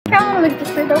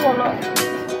লাগতেছে এটা বলো।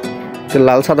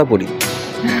 লাল সাদা পরি।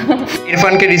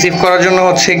 ইরফানকে রিসিভ করার জন্য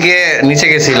হচ্ছে গিয়ে নিচে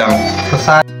গেছিলাম।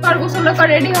 আর গোসল করে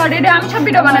রেডি হয়ে রেডি আমি সব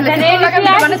ভিডিও বানালে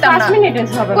ভিডিও বানাতাম না 5 মিনিট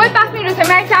হবে কই 5 মিনিট হইছে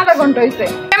আমি আধা ঘন্টা হইছে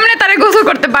এমনি তারে গোসল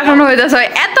করতে পাঠানো হইতাছে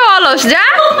এত অলস যা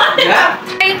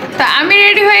তা আমি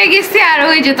রেডি হয়ে গেছি আর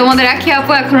ওই যে তোমাদের আখি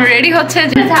আপু এখন রেডি হচ্ছে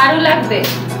ঝাড়ু লাগবে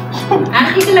আর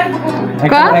কি লাগবে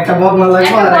একটা বদনা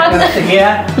লাগবে আর একটা গিয়া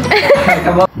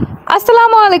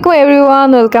আসসালামু আলাইকুম everyone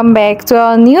welcome back to a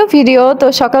new video. তো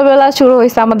সকালবেলা শুরু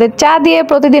হয়েছে আমাদের চা দিয়ে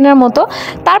প্রতিদিনের মতো।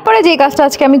 তারপরে যে কাজটা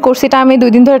আজকে আমি করছি এটা আমি 2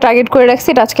 দিন ধরে টার্গেট করে রাখছি,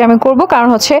 এটা আজকে আমি করব। কারণ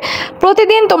হচ্ছে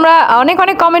প্রতিদিন তোমরা অনেক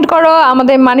কমেন্ট করো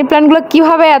আমাদের মানি প্ল্যান্টগুলো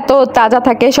কীভাবে এত তাজা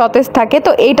থাকে সতেজ থাকে।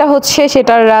 তো এইটা হচ্ছে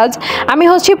সেটার রাজ। আমি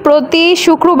হচ্ছে প্রতি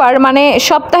শুক্রবার মানে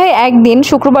সপ্তাহে একদিন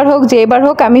শুক্রবার হোক যেবার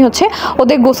হোক আমি হচ্ছে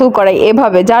ওদের গোসল করাই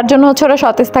এভাবে, যার জন্য হচ্ছে ওরা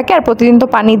সতেজ থাকে আর প্রতিদিন তো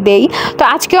পানি দেই। তো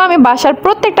আজকেও আমি বাসার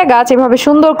প্রত্যেকটা গাছ এভাবে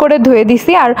সুন্দর করে ধুয়ে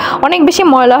দিছি। আর অনেক বেশি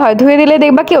ময়লা হয়, ধুয়ে দিলে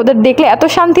দেখবা কি ওদের দেখলে এত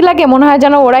শান্তি লাগে, মনে হয়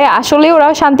যেন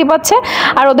ওরাও শান্তি পাচ্ছে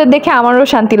আর ওদের দেখে আমারও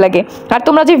শান্তি লাগে। আর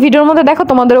তোমরা যে ভিডিওর মধ্যে দেখো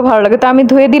তোমাদেরও ভালো লাগে। তো আমি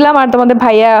ধুয়ে দিলাম আর তোমাদের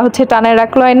ভাইয়া হচ্ছে টানায়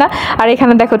রাখলো না। আর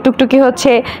এখানে দেখো টুকটুকি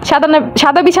হচ্ছে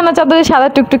সাদা বিছানা চাদরে সাদা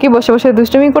টুকটুকি বসে বসে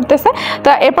দুষ্টুমি করতেছে। তো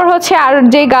এরপর হচ্ছে আর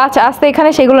যে গাছ আসছে এখানে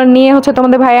সেগুলো নিয়ে হচ্ছে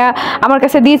তোমাদের ভাইয়া আমার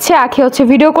কাছে দিচ্ছে, আখি হচ্ছে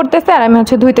ভিডিও করতেছে আর আমি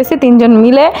হচ্ছে ধুইতেছি, 3 জন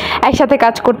মিলে একসাথে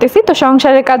কাজ করতেছি। তো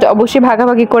সংসারের কাজ অবশ্যই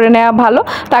ভাগাভাগি করে নেওয়া ভালো।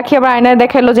 তাকে আবার আয়নায়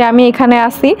দেখাইলো যে আমি এখানে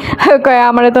আসি,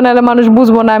 আমার তো নাহলে মানুষ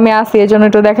বুঝবো না আমি আসি, এই জন্য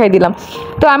একটু দেখাই দিলাম।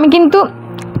 তো আমি কিন্তু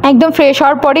একদম ফ্রেশ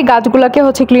হওয়ার পরই গাছগুলোকে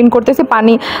হচ্ছে ক্লিন করতেছি,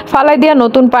 পানি ফালাই দিয়ে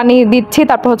নতুন পানি দিচ্ছি,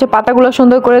 তারপর হচ্ছে পাতাগুলো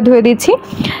সুন্দর করে ধুয়ে দিচ্ছি।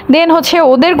 দেন হচ্ছে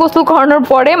ওদের গোসল করানোর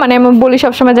পরে মানে আমি বলি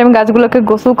সবসময় যে আমি গাছগুলোকে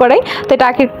গোসল করাই, তো এটা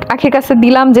আখির কাছে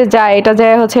দিলাম যে যায় এটা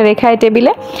যায় হচ্ছে রেখায়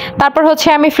টেবিলে। তারপর হচ্ছে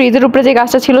আমি ফ্রিজের উপরে যে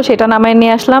গাছটা ছিল সেটা নামায়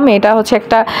নিয়ে আসলাম। এটা হচ্ছে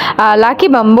একটা লাকি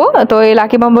বাম্বু। তো এই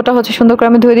লাকি বাম্বুটা হচ্ছে সুন্দর করে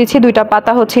আমি ধুয়ে দিচ্ছি। 2টা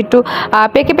পাতা হচ্ছে একটু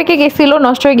পেকে গেছিলো,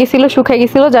 নষ্ট হয়ে গেছিলো, শুকিয়ে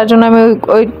গেছিলো, যার জন্য আমি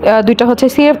ওই 2টা হচ্ছে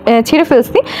ছিঁড়ে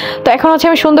ফেলছি। তো এখন হচ্ছে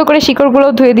আমি সুন্দর করে শিকড়গুলো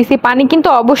ধুয়ে দিছি। পানি কিন্তু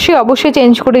অবশ্যই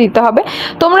চেঞ্জ করে দিতে হবে।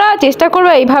 তোমরা চেষ্টা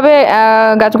করবে এইভাবে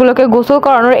গাছগুলোকে গোসল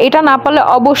করানোর। এটা না পারলে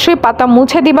অবশ্যই পাতা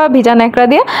মুছে দিবা ভিজা ন্যাকড়া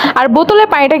দিয়ে। আর বোতলের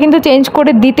পানিটা কিন্তু চেঞ্জ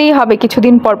করে দিতেই হবে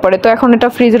কিছুদিন পরে। তো এখন এটা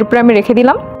ফ্রিজের উপরে আমি রেখে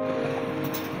দিলাম।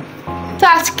 তো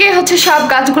আজকে হচ্ছে সব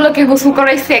গাছগুলোকে গোসল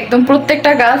করাইছি, একদম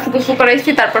প্রত্যেকটা গাছ গোসল করাইছি।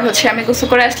 তারপর হচ্ছে আমি গোসল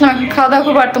করে আসলাম, এখন খাওয়া দাওয়া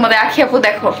করবো। আর তোমাদের আখি আপু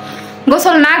দেখো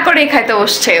গোসল না করেই খাইতে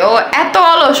বসছে, ও এত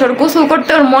অলস, ওর গোসল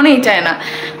করতে ওর মনেই চায় না।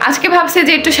 আজকে ভাবছি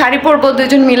যে একটু শাড়ি পরবো 2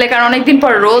 জন মিলে, কারণ অনেকদিন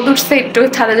পর রোদ উঠছে, একটু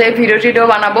ছাদে যাই ভিডিও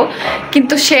বানাবো।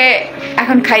 কিন্তু সে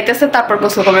এখন খাইতেছে তারপর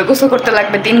গোসল করবে, গোসল করতে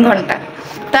লাগবে 3 ঘন্টা।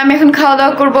 তা আমি এখন খাওয়া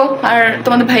দাওয়া করবো আর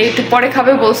তোমাদের ভাই একটু পরে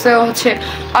খাবে বলছে, ও হচ্ছে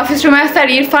অফিস রুমে আসছে। আর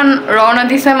ইরফান রওনা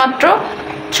দিছে মাত্র,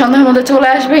 সন্ধ্যার মধ্যে চলে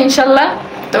আসবে ইনশাল্লাহ।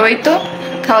 তো ওই তো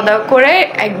খাওয়া দাওয়া করে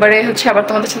একবারে হচ্ছে আবার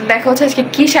তোমাদের সাথে দেখা হচ্ছে আজকে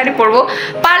কি শাড়ি পরবো।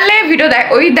 পারলে ভিডিও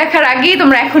ওই দেখার আগেই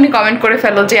তোমরা এখনই কমেন্ট করে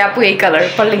ফেলো যে আপু এই কালার,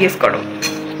 পারলে গেস করো।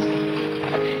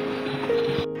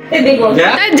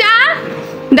 যা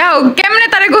দাও কেমনে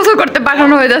তারে গোসল করতে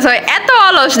পাঠানো হয়ে যাচ্ছে, এত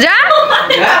অলস, যা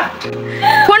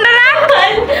ফোনটা রাখ।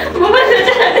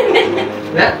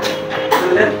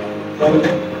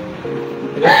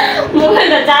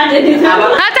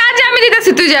 চার্জে আমি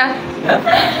দিতেছি, তুই যা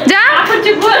যা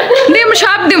দিম,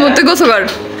 সব দিম, তুই গোসল কর,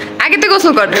 আগে তুই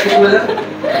গোসল কর,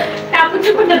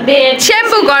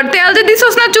 শ্যাম্পু কর, তেল যে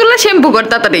দিছস না চুলে শ্যাম্পু কর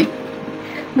তাড়াতাড়ি।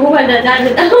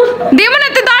 দিব না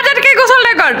তুই দরজাকে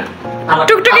গোসলটা কর।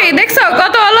 টুকটুকি দেখছো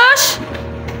কত অলস,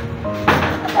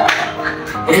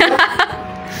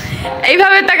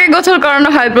 এইভাবে তাকে গোসল করানো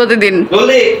হয় প্রতিদিন।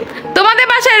 তোমাদের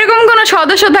বাসায় এরকম কোনো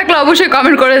সদস্য থাকলে অবশ্যই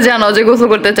কমেন্ট করে জানাও যে গোসল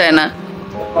করতে চায় না।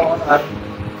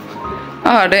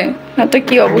 আরে এটা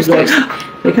কি অবস্থা,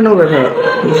 এখানেও দেখা।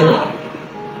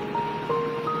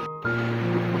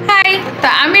 হাই, তা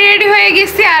আমি রেডি হয়ে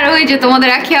গেছি আর ওই যে তোমাদের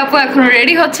আখি আপু এখন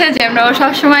রেডি হচ্ছে। যে আমরা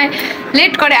সবসময়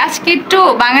লেট করে, আজকে একটু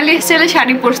বাঙালি স্টাইলে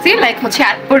শাড়ি পরছি, লাইক হচ্ছে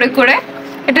 8 পরে করে।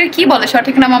 এটার কি বলে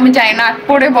সঠিক নাম আমি জানি না, 8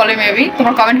 পরে বলে মেবি,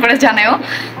 তোমরা কমেন্ট করে জানাও।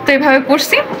 তো এইভাবে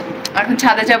পরছি, এখন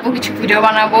ছাদে যাবো, কিছু ভিডিও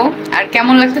বানাবো। আর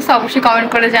কেমন লাগতেছে অবশ্যই কমেন্ট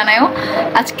করে জানাও।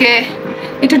 আজকে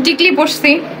একটু টিকলি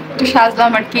পরছি, একটু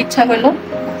সাজলাম আর কি, ইচ্ছা হলো।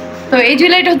 তো এই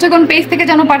জুয়েলারিটা হচ্ছে কোন পেজ থেকে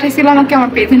যেন পাঠিয়েছিল আমাকে,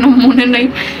 আমার পেজের নাম মনে নেই।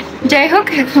 যাই হোক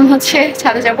এখন হচ্ছে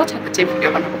ছাদে যাবো, ছাদে যেয়ে ভিডিও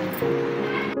বানাবো।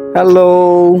 হ্যালো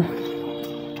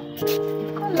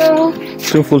হ্যালো,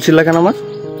 তুমি ফুলছিলা কেন আমার?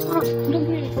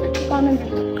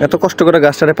 এত কষ্ট করে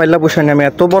গাছটারে পাইলা বসাই আমি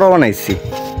এত বড় বানাইছি,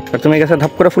 আর তুমি গাছে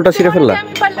ধাপ করে ফুলটা ছিঁড়ে ফেললা।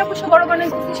 আমি পাল্লা বসে বড়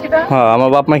বানাইছি সেটা। হ্যাঁ, আমার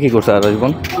বাপ মা কি করছে আর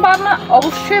জীবন? বাবা মা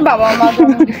অবশ্যই বাবা মা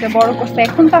জন্ম দিতে বড় করতে,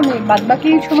 এখন তো আমি বাদ বাকি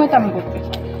সময় তো আমি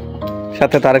করতেছি,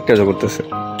 সাথে তো আরেকটা জো করতেছে,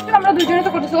 আমরা দুজনে তো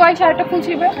করতেছি। ওই শাড়িটা ফুল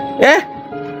ছিবে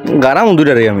গারাম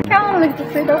দুইটারে আমি। কেমন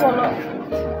লাগতেছে এটা বলো।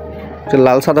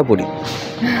 লাল সাদা পরি।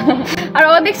 আর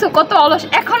ও দেখছো কত অলস,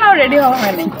 এখনো রেডি হওয়া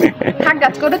হয়নি। থাক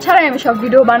আজকে ওটা ছাড়াই আমি সব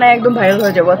ভিডিও বানাই একদম ভাইরাল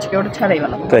হয়ে যাবো, আজকে ওটা ছাড়াই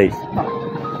বানাবো। তাই?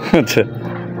 আচ্ছা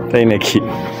তাই নাকি?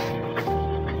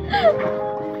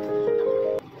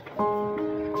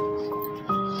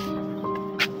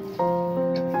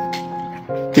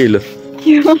 কি হলো?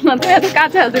 কি হলো না, তুমি এত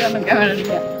কাছে আছো কেন ক্যামেরা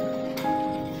নিয়ে?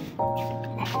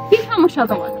 কি সমস্যা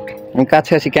তোমার? আমি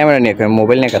কাছে আসি ক্যামেরা নিয়ে,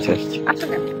 মোবাইল নিয়ে কাছে আসছি। আসো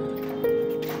কেন?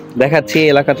 দেখাচ্ছি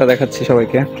এলাকাটা, দেখাচ্ছি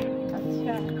সবাইকে।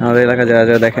 আচ্ছা আমাদের এলাকা যারা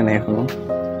যারা দেখে না এখনো।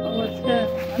 আচ্ছা,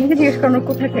 আমি কি জিজ্ঞেস করবো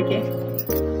কোথায় থেকে?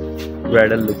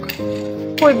 Bridal look.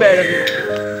 কই ব্রাইডাল লুক?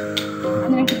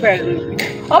 আমি নাকি ব্রাইডাল লুক?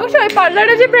 অবশ্যই ওই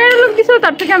পার্লারে যে ব্রাইডাল লুক দিছো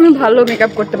তার থেকে আমি ভালো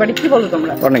মেকআপ করতে পারি, কি বলো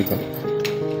তোমরা? অনেক ভালো।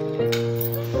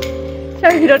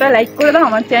 সবাই ভিডিওটা লাইক করে দাও,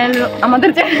 আমার চ্যানেল, আমাদের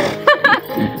চ্যানেল,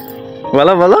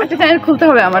 বলো বলো। একটা চ্যানেল খুলতে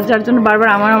হবে আমার, যার জন্য বারবার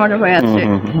আমার হয়ে আছে।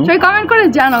 সবাই কমেন্ট করে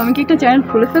জানো আমি কি একটা চ্যানেল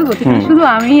খুলে ফেলবো, শুধু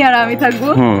আমি আর আমি থাকবো।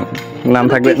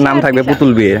 নাম থাকবে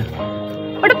পুতুল বিয়ে।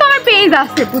 ওটা তো আমার পেজ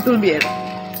আছে পুতুল বিয়ের,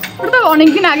 ওটা তো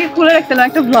অনেকদিন আগে খুলে রাখছিলাম,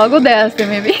 একটা ব্লগও দেয়া আছে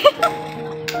মেবি,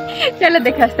 চাইলে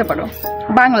দেখে আসতে পারো।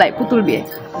 বাংলায় পুতুল বিয়ে।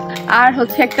 আর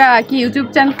হচ্ছে একটা কি ইউটিউব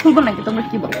চ্যানেল খুলবো নাকি, তোমরা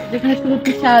কি বলো? যেখানে শুধু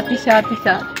তিশা তিশা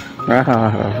তিশা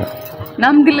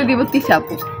নাম দিলে দিব তিশা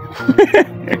আপু।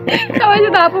 সবাই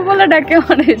শুধু আপু বলে ডাকে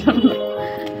আমার, এই জন্য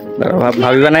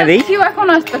ভাবি বানাই দেই। এখন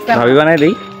আসতেছে ভাবি বানাই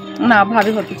দেই না,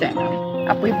 ভাবি হতে চাই না,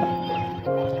 আপুই ভাবি।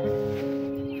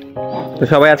 তো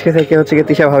সবাই আজকে থেকে হচ্ছে কি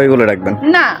তিশা ভাবি বলে রাখবেন।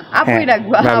 না আপুই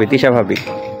রাখবা, ভাবি তিশা ভাবি।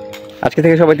 আজকে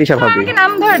থেকে সবাই তিশা ভাবি। আমাকে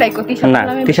নাম ধরে ডাকো তিশা না,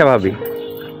 তিশা ভাবি।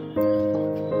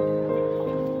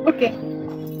 ওকে,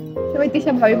 সবাই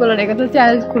তিশা ভাবি বলে রেখে তো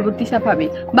চ্যানেল খুলবো তিশা ভাবি,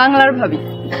 বাংলার ভাবি।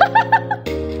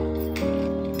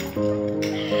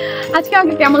 আজকে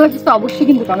আমাকে কেমন লাগছে অবশ্যই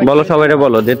কিন্তু কমেন্ট বলো, সবাইরে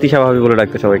বলো যে তিশা ভাবি বলে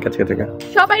ডাকতে সবাইকে আজকে থেকে।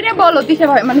 সবাইরে বলো তিশা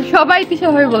ভাবি, মানে সবাই তিশা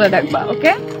ভাবি বলে ডাকবা।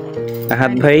 ওকে,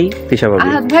 আহাদ ভাই তিশা ভাবি,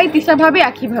 আহাদ ভাই তিশা ভাবি,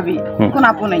 আখি ভাবি, কোন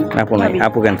আপু নাই? আপু নাই,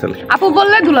 আপু ক্যান্সেল। আপু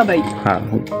বললে দুলা ভাই। হ্যাঁ,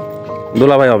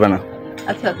 দুলা ভাই হবে না।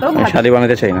 আচ্ছা তো শাড়ি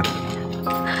বানাতে চাই না।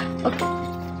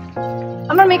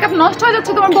 আমার মেকআপ নষ্ট হয়ে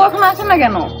যাচ্ছে, তোমার বউ এখন আসে না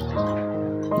কেন?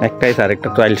 একটাই স্যার, একটা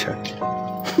ট্রায়াল শার্ট।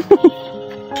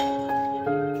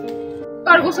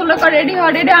 আর গোসল কর, রেডি হ,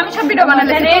 রেডি। আমি সব ভিডিও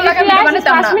বানালে তোর লাগা ভিডিও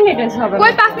বানাতাম না। 5 মিনিট হবে।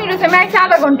 কই 5 মিনিট হইছে? ম্যাক্স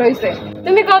আধা ঘন্টা হইছে।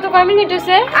 তুমি কত কয় মিনিট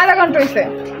হইছে? আধা ঘন্টা হইছে।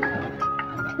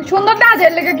 সুন্দর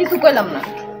কাজের লেগে কিছু কইলাম না,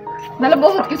 নাহলে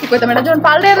বহুত কিছু কইতাম। এটা যখন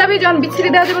পাল্টে এলাবি, যখন বিচ্ছিরি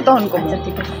দেওয়া যাবে তখন কম।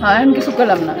 ঠিক আছে, হ্যাঁ এখন কিছু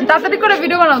কইলাম না। তাড়াতাড়ি করে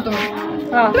ভিডিও বানাও তুমি।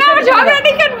 তুমি আমার ঝগড়া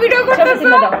দেখে ভিডিও করতেছো।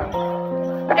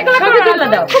 এগুলা ছবি তুলে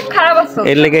দাও, খুব খারাপ আছো।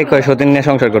 এর লেগে কয় সতীন নিয়ে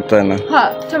সংসার করতে হয় না। হ্যাঁ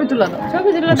ছবি তুলে দাও, ছবি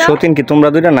তুলে দাও। সতীন কি তোমরা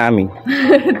দুইটা না আমি?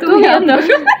 তুমি আনো।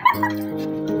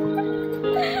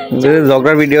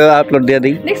 ঝগড়ার ভিডিও আপলোড দিয়ে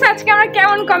দিই। দেখছ আজকে আমরা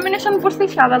কেমন কম্বিনেশন করছি,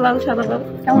 সাদা লাল সাদা লাল,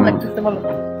 কেমন লাগতেছে বলো?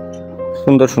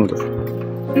 সুন্দর সুন্দর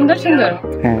সুন্দর সুন্দর।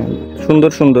 হ্যাঁ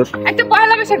সুন্দর সুন্দর। একটা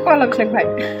পয়লা বৈশাখ ভাই।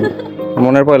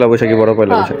 মনের পয়লা বৈশাখী, বড়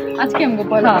পয়লা বৈশাখ। আজকে আমগো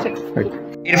পয়লা বৈশাখ।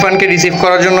 ইরফানকে রিসিভ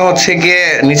করার জন্য হচ্ছে গিয়ে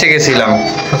নিচে গেছিলাম,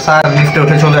 তো স্যার লিফটে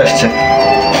উঠে চলে আসছে।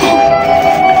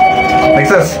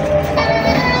 দেখছস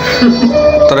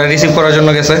তোরা রিসিভ করার জন্য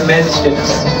গেছে।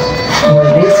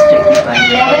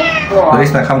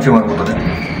 না খামছি মার মতো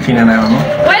চিনে না এখনো।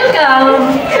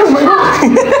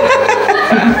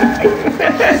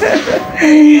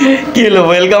 কি হলো,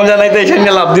 ওয়েলকাম জানাইতে এসে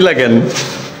লাভ দিলা কেন?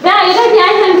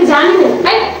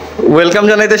 ওয়েলকাম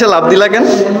জানাইতে এসে লাভ দিলা কেন?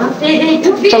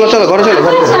 চলো চলো ঘরে চলো,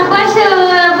 ঘরে চলো।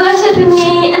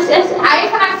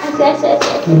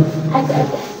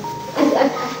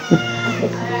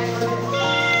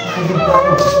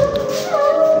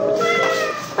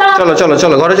 চলো চলো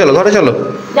চলো ঘরে চলো, ঘরে চলো।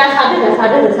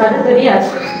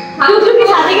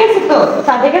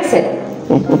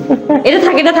 এটা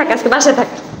থাকে, এটা থাকে, আজকে বাসায় থাক।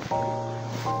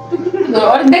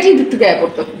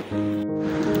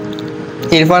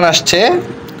 ইরফান আসছে,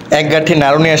 এক গাঁঠি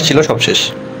নাড়ু নিয়ে আসছিল, সব শেষ।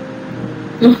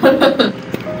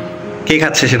 কে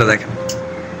খাচ্ছে সেটা দেখেন।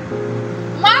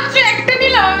 মাত্র একটা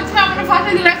নিলাম, আমি ছিল আমরা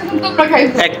ফাঁসে দিলে এখন তোমরা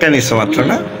খাইছো। একটা নিছো মাত্র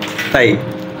না, তাই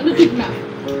এটা ঠিক না,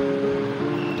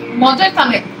 মজার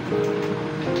কানে।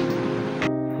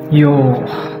 ইয়ো,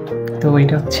 তো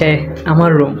এটা হচ্ছে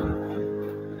আমার রুম।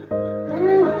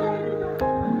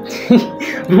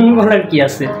 রুম বলার কি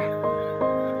আছে,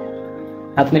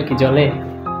 আপনার কি জলে?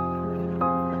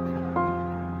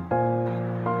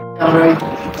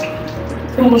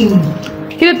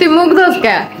 কি তুই মুখ ধোস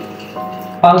কে?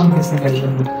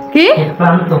 কি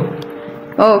ক্লান্ত।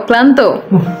 ও ক্লান্ত।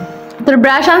 তোর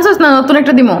ব্রাশ আনছস না? নতুন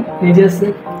একটা দিমো। এই যে আছে,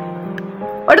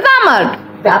 ওটা তো আমার।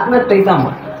 আপনারটাই তো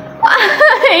আমার।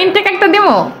 ইনটেক একটা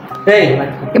দিমো। এই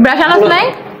ব্রাশ আনছ নাই?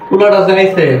 কুলার আছে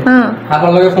নাইছে। হ্যাঁ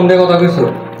আপনার লগে ফোন দিয়ে কথা কইছো?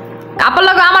 আপার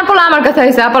লাগা আমার পোলা আমার কাছে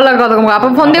আইছে, আপার লাগা কথা কম। আপা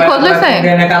ফোন দিয়ে খোঁজ লইছে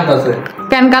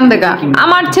কেন কান দেখা?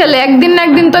 আমার ছেলে একদিন না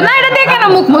একদিন তো না, এটা দিয়ে কেন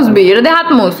মুখ মুছবি? এটা দিয়ে হাত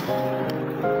মুছ।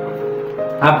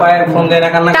 আপা ফোন দিয়ে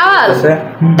কান্না করতেছে।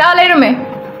 টাওয়াল এই রুমে।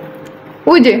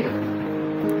 ওই যে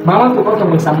মামা তো কথা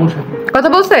বলছে আম্মুর সাথে। কথা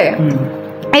বলছে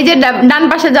এই যে ডান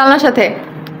পাশে জানলার সাথে।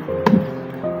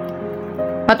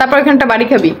 তারপর এখানটা বাড়ি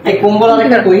খাবি। এই কম্বল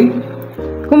আরেকটা কই?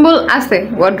 কম্বল আছে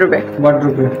ওয়ার্ড্রোবে।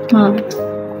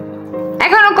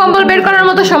 এখনো কম্বল বের করার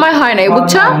মতো সময় হয় নাই,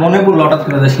 বুঝছো? মনে পড়লো হঠাৎ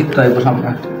করে শীত তো আইবো সামনে।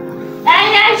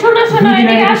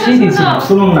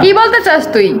 কি বলতে চাস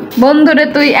তুই? বন্ধুরে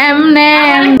তুই এমনে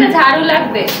ঝাড়ু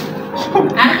লাগবে।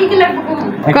 আর কি কি লাগবে?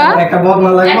 একটা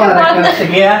বদনা লাগবে আর একটা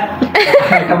গিয়া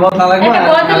একটা বদনা লাগবে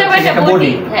আর একটা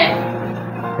বডি। হ্যাঁ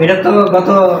এটা তো গত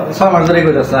 6 মাস ধরে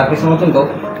কইতাছ। আর কিছু নতুন তো?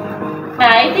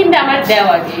 হ্যাঁ এই তিনটা আমার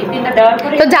দেওয়া আছে। এই তিনটা দেওয়ার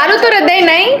পরে তো ঝাড়ু তোরে দেই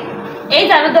নাই? এই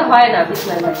ঝাড়ু তো হয় না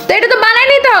বিসমিল্লাহ। তো এটা তো বানাই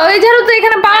নিতে হবে। ওই ঝাড়ু তো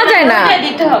এখানে পাওয়া যায় না। এটা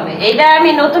দিতে হবে। এইটা আমি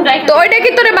নতুন রাইখা। তো ওইটা কি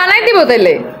তোরে বানাই দিব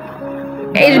তাইলে?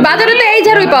 এই বাজারে তো এই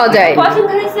ঝাড়ুই পাওয়া যায়। পছন্দ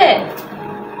হয়েছে?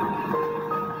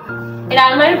 এটা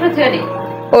আলমারির উপরে থুয়ে দিই।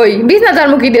 ওই বিছনা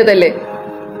ঝাড়ু কি দিও তাইলে?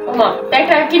 ওমা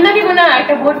একটা কিনা দিব না,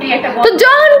 একটা বটি একটা তো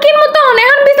যখন কিনবো তখন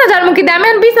এখন বিছনা ঝাড়ু কি দাম?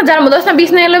 এখন বিছনা ঝাড়ু দশ না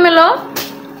বিছনা এলো মেলো।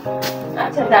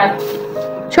 আচ্ছা যান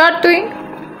সর তুই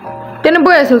তেনে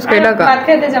বই আসুস কে টাকা ভাত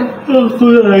খেতে যাম।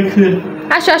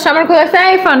 আসো আসো আমার খুব আছে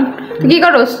আইফোন। তুই কি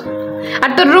করস? আর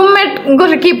তোর রুমমেট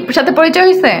কি সাথে পরিচয়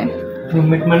হইছে?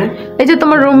 রুমমেট মানে? এই যে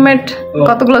তোমার রুমমেট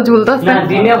কতগুলো ঝুলতেছে। না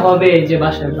দিনে হবে এই যে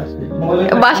বাসার পাশে।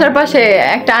 বাসার পাশে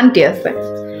একটা আন্টি আছে।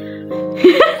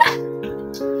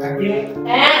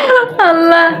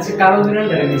 আল্লাহ কারো দিনে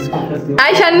মিস করতেছি।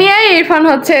 আয়শা নিয়ে ইরফান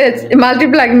হচ্ছে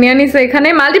মাল্টিপ্লাগ নিয়ে নিছে। এখানে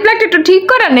মাল্টিপ্লাগটা একটু ঠিক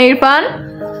করে নে ইরফান।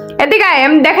 এদিকে আয়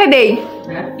আমি দেখাই দেই।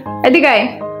 এদিকে আয়।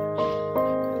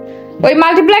 ওই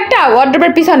মাল্টিপ্লাগটা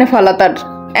ওয়ার্ড্রোবের পিছনে ফেলা তার।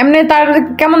 এমনি তার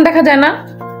কেমন দেখা যায় না?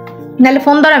 নাহলে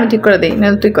ফোন ধর আমি ঠিক করে দেই।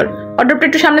 নাহলে তুই কর। ওয়ার্ড্রোবটা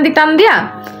একটু সামনের দিক টান দিয়া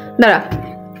দাঁড়া।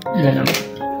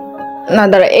 না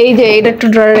দাঁড়া এই যে এইটা একটু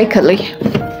ড্রয়ারে রেখে লই।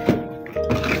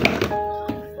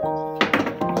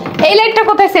 এই লাইটটা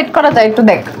কোথায় সেট করা যায় একটু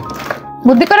দেখ।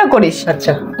 বুদ্ধি করে করিস।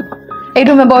 আচ্ছা এই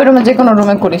রুমে বই রুমে যে কোনো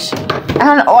রুমে করিস।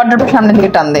 এখন অর্ডারটা সামনের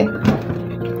দিকে টান দে।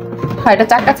 হ্যাঁ এটা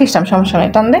চাকা সিস্টেম, সমস্যা নেই,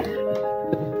 টান দে।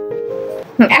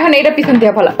 এখন এইটা পিছন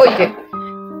দিয়ে ফেলা। ওই যে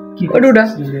ওটা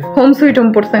হোম সুইট হোম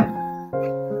পড়ছে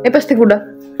এই পাশ থেকে উড়া।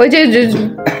 ওই যে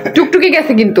টুকটুকি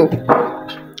গেছে কিন্তু।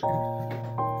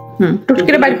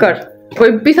 টুকটুকিটা বাইর কর ওই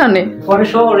পিছনে। পরে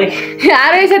শহরে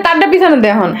আর এই যে তারটা পিছনে দে।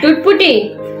 এখন টুটপুটি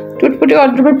টুটপুটি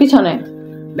অর্ডারের পিছনে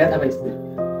ব্যথা পাইছে।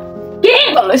 কি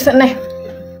ভালো হইছে না?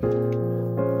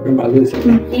 ভালো হইছে।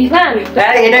 ইভান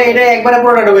এটা একবারে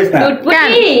পুরোটা ঢুকাইছ না।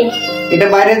 টুটপুটি এটা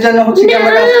বাইরের জন্য হচ্ছে কি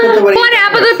আমরা কাজ করতে পারি। পরে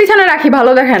আপাতত পিছনে রাখি,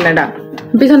 ভালো দেখেন না এটা।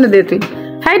 পিছনে দে তুই।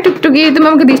 হাই টুকটুকি তুমি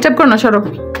আমাকে ডিস্টার্ব করো না, সরো।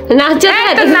 নাচ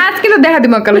নাচ কিন্তু দেখা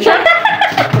দিব কাল।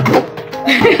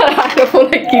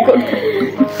 কি করব?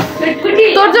 টুটপুটি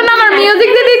তোর জন্য আমার মিউজিক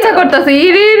দিতে ইচ্ছা করতেছে।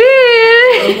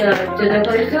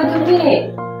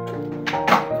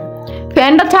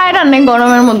 ফ্যানটা ছাড় আর নেই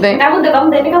গরমের মধ্যে।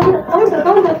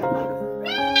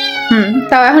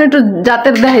 তাও এখন একটু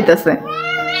জাতের দেখাইতেছে।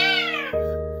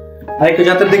 আর একটু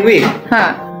জাতের দেখবি?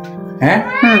 হ্যাঁ হ্যাঁ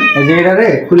এই যে এটা রে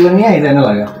খুললে নিয়ে এই জায়গা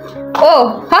লাগা। ও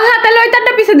হ্যাঁ হ্যাঁ তাহলে ওই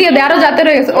তারটা পিছে দিয়ে দে, আরো জাতের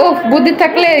হয়ে গেছে। ও বুদ্ধি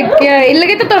থাকলে এর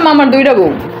লেগে তো তোর মামার দুইটা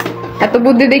বউ। এত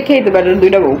বুদ্ধি দেখে দিতে পারে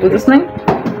দুইটা বউ, বুঝছিস না?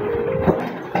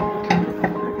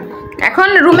 এখন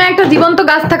রুমে একটা জীবন্ত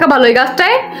গাছ থাকা ভালো। এই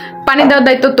গাছটায় পানি দেওয়ার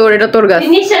দায়িত্ব তোর। এটা তোর গাছ,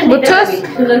 বুঝছস?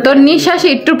 তোর নিঃশ্বাসে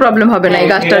একটু প্রবলেম হবে না এই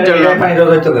গাছটার জন্য।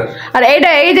 আর এইটা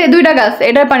এই যে দুইটা গাছ,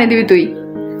 এটার পানি দিবি তুই।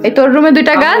 এই তোর রুমে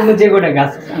দুইটা গাছ, যে কোটা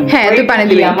গাছ। হ্যাঁ তুই পানি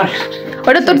দিবি।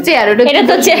 ওটা তোর চেয়ার, এটা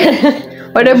তো চেয়ার।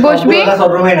 ওটা বসবি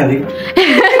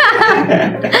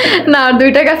না। আর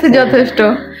দুইটা গাছে যথেষ্ট।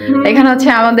 এখানে হচ্ছে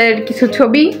আমাদের কিছু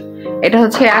ছবি। এটা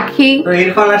হচ্ছে আখি। তো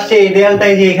ইরফান আসছে এই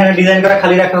দেয়ালটাই যে এখানে ডিজাইন করা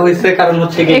খালি রাখা হয়েছে কারণ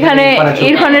হচ্ছে কি এখানে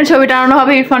ইরফানের ছবি টানানো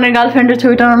হবে, ইরফানের গার্লফ্রেন্ডের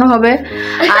ছবি টানানো হবে।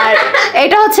 আর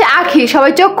এটা হচ্ছে আখি।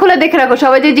 সবাই চোখ খুলে দেখে রাখো।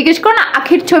 সবাই যে জিজ্ঞেস করো না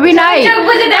আখির ছবি নাই,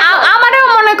 আমারও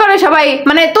মনে করে সবাই,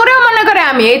 মানে তোরেও মনে করে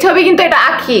আমি। এই ছবি কিন্তু এটা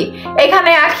আখি।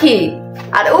 এখানে আখি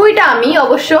আর ওইটা আমি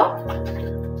অবশ্য।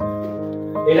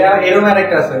 এটা এরকম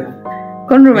আরেকটা আছে।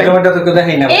 কোন রুমে? এটা তো কেউ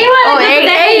দেখাই না।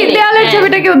 এই দেয়ালের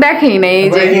ছবিটা কেউ দেখেই না। এই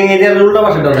যে এই দেয়ালের উল্টা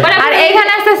পাশে দাও। আর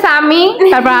এইখানে আছে সামি,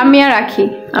 তারপর আমি আর আখি,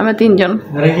 আমরা তিনজন।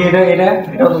 আরে কি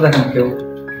এটাও তো দেখেন কেউ।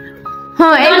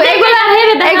 হ্যাঁ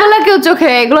এগুলা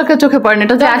কেউ চোখে পড়ে না।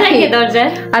 এটা হচ্ছে আখি।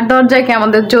 আর দরজায় কি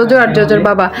আমাদের জোজো আর জোজোর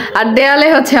বাবা। আর দেয়ালে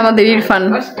হচ্ছে আমাদের ইরফান।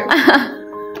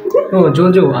 ও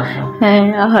জোজো। হ্যাঁ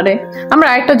আহারে আমরা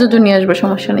আরেকটা জোজো নিয়ে আসবো,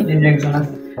 সমস্যা নেই। একজন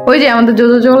আছে। ওই যে আমাদের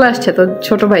জোজো চলে আসছে তো,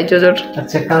 ছোট ভাই জোজোর।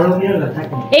 আচ্ছা কালো মিরর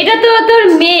থাকে। এটা তো তোর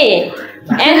মেয়ে।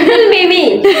 অ্যাঞ্জেল মিমি।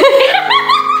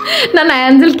 না না,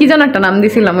 অ্যাঞ্জেল কি যেন একটা নাম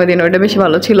দিছিলাম ওই দিন, ওইটা বেশি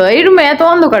ভালো ছিল। এই রুমে এত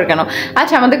অন্ধকার কেন?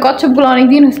 আচ্ছা, আমাদের কচ্ছপগুলো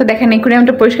অনেকদিন হয়েছে দেখেন,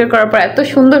 একুরিয়ামটা পরিষ্কার করার পর এত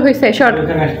সুন্দর হয়েছে। শর্ট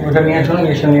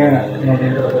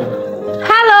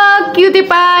হ্যালো কিউটি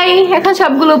পাই, এখন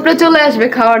সবগুলো উপরে চলে আসবে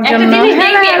খাওয়ার জন্য।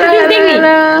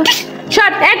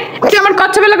 শর্ট এক, তুই আমার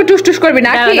কচ্ছপের লোকে টুস টুস করবি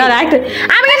না কি?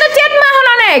 আমি কিন্তু চেত মা হন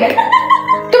অনেক,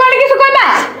 তোমার কিছু কইবা?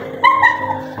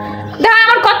 দেখা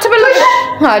আমার কচ্ছপের লোক।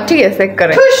 হ্যাঁ ঠিক আছে,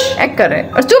 এক করে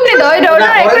চুপ রে। দাও দাও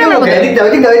দাও, একুরিয়ামের মধ্যে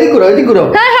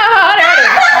হ্যাঁ হ্যাঁ হ্যাঁ, আরে আরে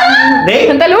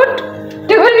তাহলে উঠ।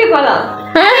 তুই বলবি বলা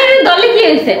দলে কি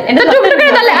হয়েছে? এটা টুকটুকে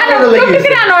দলে আনো,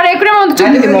 টুকটুকে আনো, আর একুরিয়ামের মধ্যে চুপ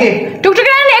দিব।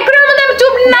 টুকটুকে আনো, একুরিয়ামের মধ্যে আমি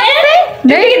চুপ না রে।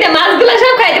 দেখি দে মাছগুলো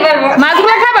সব খাইতে পারবো।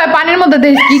 মাছগুলো খাবে পানির মধ্যে,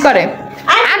 দেখ কি করে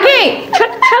আগে।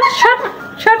 শট শট শট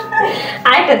শট,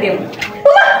 আরেকটা দিও।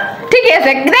 ঠিক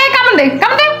আছে, দে কামড় দে,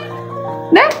 কামড় দে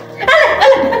দে।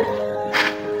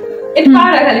 একটু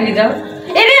পাড়া খালি দি যাও।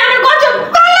 এরে আমার কচ্ছপ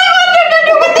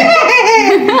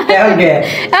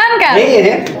আনকা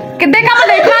দে কামড়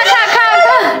দে, খা খা খা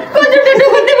খা, কচ্ছপটা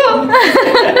ঢুকে দেব।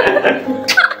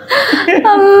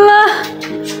 আল্লাহ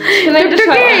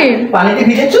টুকটুকি পানিতে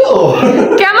ভিজেছো?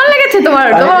 কেমন লেগেছে তোমার?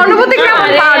 তোমার অনুভূতি কেমন?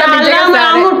 পাউডার ভিজে গেছে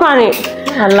আম্মুর পানি।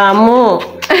 আল্লাহ আম্মু।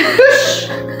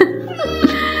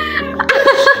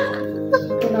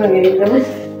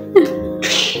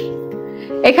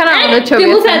 এখানে আমাদের ছবি তুই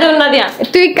আছে। মুছে দাও না দিয়া।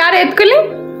 তুই কার এড করলি?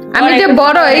 আমি যে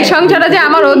বড় এই সংসারে, যে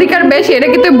আমার অধিকার বেশি, এটা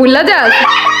কি তুই ভুলা যাস?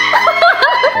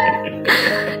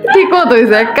 ঠিক মতো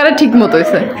হয়েছে, একবারে ঠিক মতো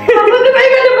হয়েছে,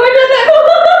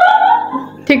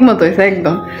 ঠিক মতো হয়েছে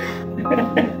একদম।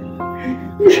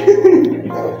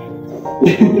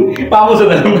 পাবো তো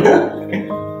না।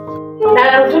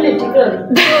 দাঁড়াও চলে ঠিক আছে।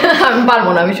 আমি পারবো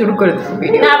না, আমি শুরু করে দেবো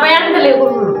ভিডিও। না ভাই আমি তাহলে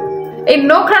করব। এই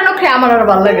নোখরা নোখরে আমার আর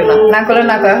ভালো লাগে না, না করে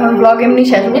না করে। এখন ব্লগ এমনি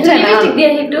শেষ, বুঝছেন না? ঠিক দিয়ে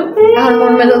একটু। এখন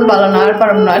মন মেজাজ ভালো না, আর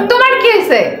পারবো না। তোমার কি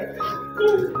হয়েছে?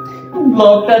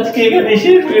 ব্লগটা আজকে এখানে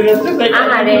শেষ হয়ে যাচ্ছে।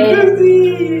 আহারে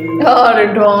আরে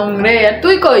ঢং রে, আর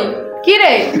তুই কই? কি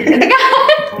রে? এদিকে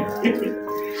আয়।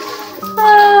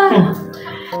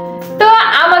 তো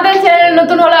আমাদের চ্যানেল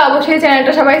নতুন হলে অবশ্যই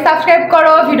চ্যানেলটা সবাই সাবস্ক্রাইব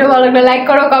করো, ভিডিও ভালো লাগলে লাইক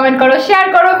করো, কমেন্ট করো, শেয়ার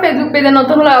করো। ফেসবুক পেজে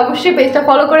নতুন হলে অবশ্যই পেজটা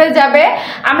ফলো করে যাবে।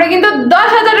 আমরা কিন্তু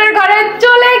 10,000-এর ঘরে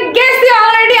চলে গেছি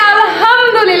অলরেডি,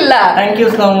 আলহামদুলিল্লাহ। থ্যাংক ইউ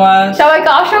সো মাচ সবাইকে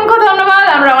অসংখ্য ধন্যবাদ।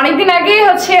 আমরা অনেকদিন আগেই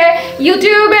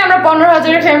ইউটিউবে আমরা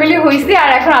 15,000-এর ফ্যামিলি হয়েছি, আর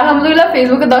এখন আলহামদুলিল্লাহ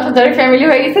ফেসবুকে 10,000-এর ফ্যামিলি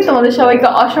হয়ে গেছি। তোমাদের সবাইকে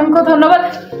অসংখ্য ধন্যবাদ,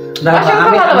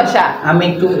 অসংখ্য ভালোবাসা। আমি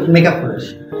একটু মেকআপ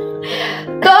করেছি।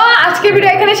 তো আজকে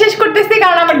ভিডিও এখানে শেষ করতেছি,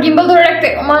 কারণ আমার গিম্বল ধরে রাখতে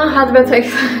আমার হাত ব্যথা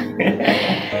হয়েছে।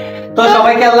 তো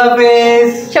সবাইকে আল্লাহ হাফেজ।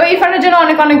 সবাই ইরফানের জন্য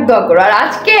অনেক অনেক দোয়া করো। আর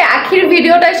আজকে আখির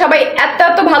ভিডিওটায় সবাই এত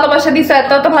এত ভালোবাসা দিছো,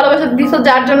 এত এত ভালোবাসা দিছো,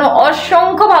 যার জন্য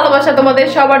অসংখ্য ভালোবাসা তোমাদের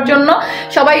সবার জন্য।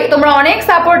 সবাই তোমরা অনেক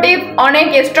সাপোর্টিভ, অনেক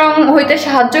স্ট্রং হইতে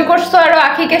সাহায্য করছো আরো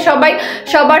আখিকে।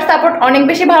 সবার সাপোর্ট অনেক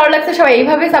বেশি ভালো লাগছে। সবাই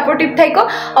এইভাবে সাপোর্টিভ থাকো।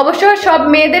 অবশ্যই সব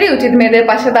মেয়েদেরই উচিত মেয়েদের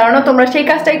পাশে দাঁড়ানো, তোমরা সেই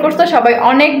কাজটাই করছো। সবাই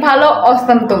অনেক ভালো,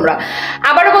 অসম তোমরা।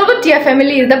 আবারও বলবো, টিয়া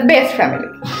family is the best family.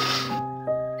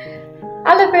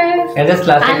 আল্লাহ হাফেজ। জাস্ট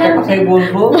লাস্ট একটা কথাই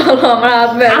বলবো। আমার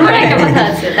হাত ব্যথা। আমার একটা কথা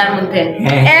আছে তার মধ্যে।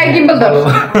 গিম্বল ধরো,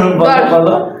 বলো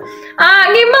বলো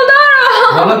গিম্বল ধরো।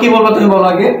 বলো, কি বলবো তুমি বলো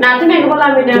আগে। না তুমি আগে বলো,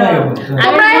 আমি না।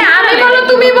 তোমরা আমি বলো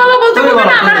তুমি বলো বলতে পারবে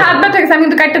না। আমার হাত ব্যথা গেছে, আমি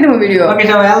কিন্তু কাটতে দেবো ভিডিও। ওকে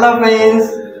সবাই আল্লাহ হাফেজ।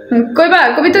 কইবা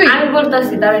কবি তুই? আমি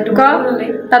বলতাছি তার একটু বলে।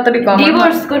 তাড়াতাড়ি কম।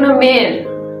 ডিভোর্স কোনো মেয়ের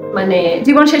মানে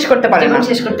জীবন শেষ করতে পারে না, জীবন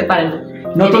শেষ করতে পারে না,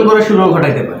 নতুন করে শুরু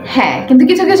ঘটাইতে পারে। হ্যাঁ, কিন্তু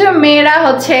কিছু কিছু মেয়েরা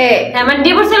হ্যাঁ মানে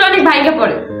ডিভোর্সের অনেক ভাইকে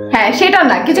পড়ে। হ্যাঁ সেটা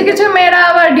না, কিছু কিছু মেয়েরা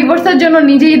আবার ডিভোর্সের জন্য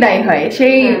নিজেই দায়ী হয়।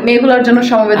 সেই মেয়েগুলোর জন্য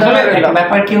সমবেদনা আসলে একটা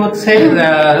ব্যাপার কি হচ্ছে,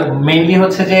 মেইনলি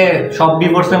হচ্ছে যে সব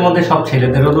ডিভোর্সের মধ্যে সব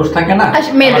ছেলেদেরও দোষ থাকে না,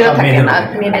 মেয়েদেরও থাকে না।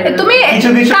 তুমি কিছু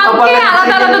কিছু কাউকে কপালে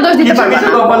আলাদা আলাদা দোষ দিতে পারবে কিছু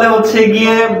না। কপালে হচ্ছে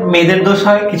গিয়ে মেয়েদের দোষ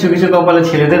হয়, কিছু কিছু কপালে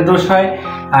ছেলেদের দোষ হয়,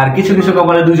 আর কিছু কিছু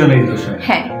কপালে দুজনেরই দোষ হয়।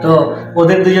 হ্যাঁ, তো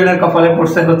ওদের দুজনের কপালে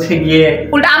পড়ছে হচ্ছে গিয়ে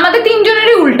উল্টা, আমাদের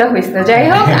তিনজনেরই উল্টা হয়েছে। যাই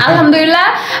হোক, আলহামদুলিল্লাহ।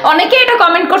 অনেকে এটা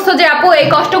কমেন্ট করছো যে আপু এই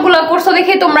কষ্টগুলো করছো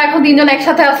দেখে তোমরা এখন তিনজন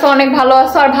একসাথে আছো, অনেক ভালো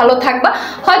আছো আর ভালো থাকবা।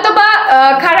 হয়তো বা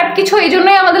খারাপ কিছু এই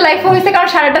জন্যই আমাদের লাইফে হয়েছে, কারণ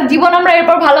সারাটা জীবন আমরা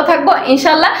এরপর ভালো থাকবো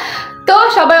ইনশাল্লাহ। তো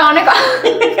সবাই অনেক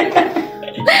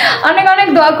অনেক অনেক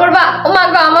দোয়া করবা ও মা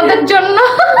গো আমাদের জন্য।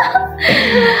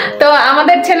 তো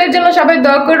আমাদের ছেলের জন্য সবাই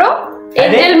দোয়া করো।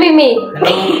 এঞ্জেল মিমি।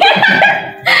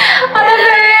 আল্লাহ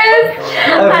হাফেজ।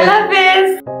 আল্লাহ হাফেজ।